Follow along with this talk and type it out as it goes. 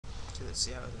let's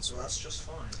see how this Well, works. that's just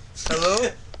fine.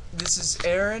 Hello, this is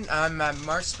Aaron. I'm at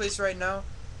Mark's place right now,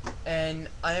 and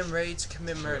I am ready to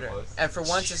commit murder. And for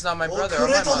once, it's not my brother or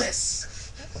my mom.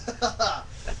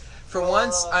 For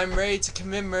once, I'm ready to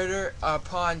commit murder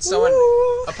upon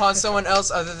someone else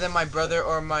other than my brother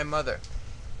or my mother.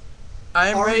 I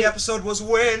am ready. The episode was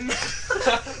win.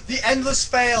 The endless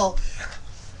fail.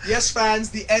 Yes,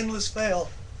 fans, the endless fail.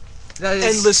 That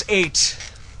is Endless 8.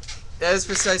 That is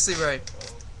precisely right.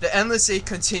 The endless 8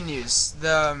 continues.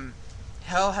 The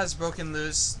hell has broken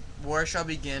loose. War shall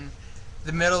begin.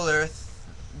 The Middle Earth,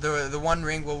 the One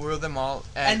Ring will rule them all.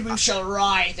 And we shall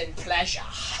writhe in pleasure.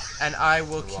 And I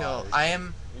will kill.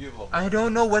 I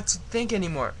don't know what to think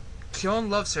anymore. Kyon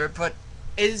loves her, but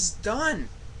it is done.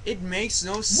 It makes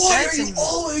no sense. Why are you anymore.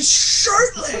 always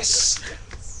shirtless?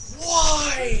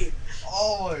 Why?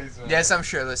 Always, man. Yes, I'm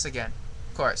shirtless again.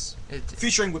 Of course.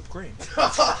 Featuring whipped cream.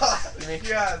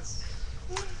 Yes.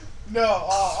 No.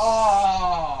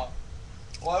 Oh.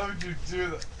 Why would you do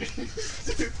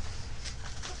that?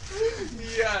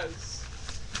 Yes.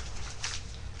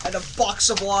 And a box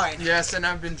of wine. Yes, and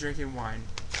I've been drinking wine.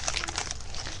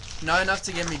 Not enough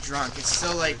to get me drunk. It's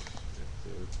still like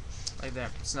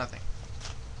that. It's nothing.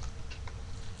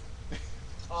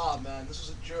 Oh man, this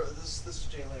was this is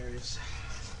hilarious.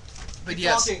 But Keep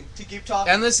yes, talking. Keep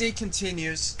talking. Endless 8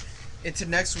 continues into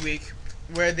next week,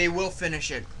 where they will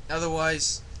finish it.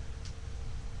 Otherwise,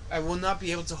 I will not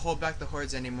be able to hold back the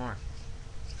hordes anymore.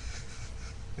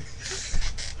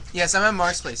 Yes, I'm at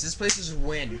Mark's place. This place is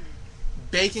win.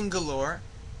 Bacon galore,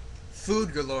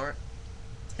 food galore,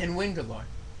 and win galore.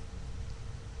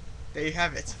 There you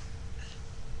have it.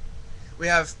 We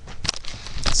have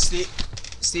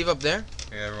Steve up there.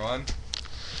 Hey everyone.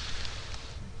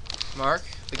 Mark,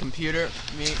 the computer,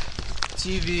 me,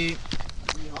 TV,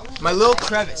 my little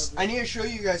crevice. I need to show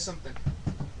you guys something.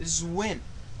 This is win.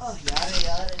 Oh,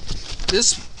 yada.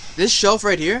 This shelf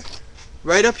right here,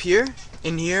 right up here,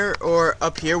 in here, or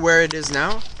up here where it is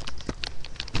now.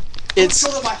 It's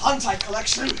show them my hentai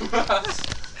collection.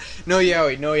 no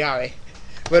yaoi.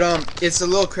 But it's a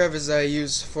little crevice that I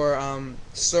use for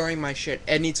storing my shit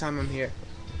anytime I'm here.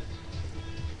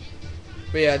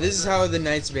 But yeah, this is how the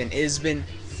night's been. It's been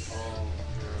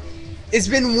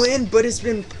win, but it's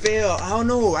been fail. I don't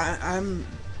know. I'm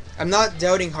not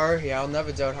doubting horror here. I'll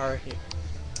never doubt horror here.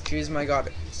 She's my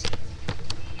goddess.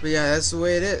 But yeah, that's the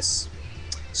way it is.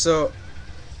 So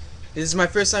this is my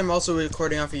first time also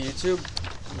recording off of YouTube.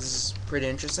 This is pretty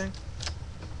interesting.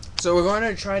 So we're going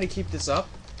to try to keep this up.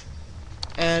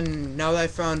 And now that I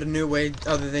found a new way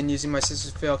other than using my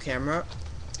sister's fail camera,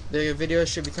 the videos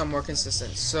should become more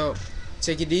consistent. So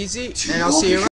take it easy, and I'll see you around.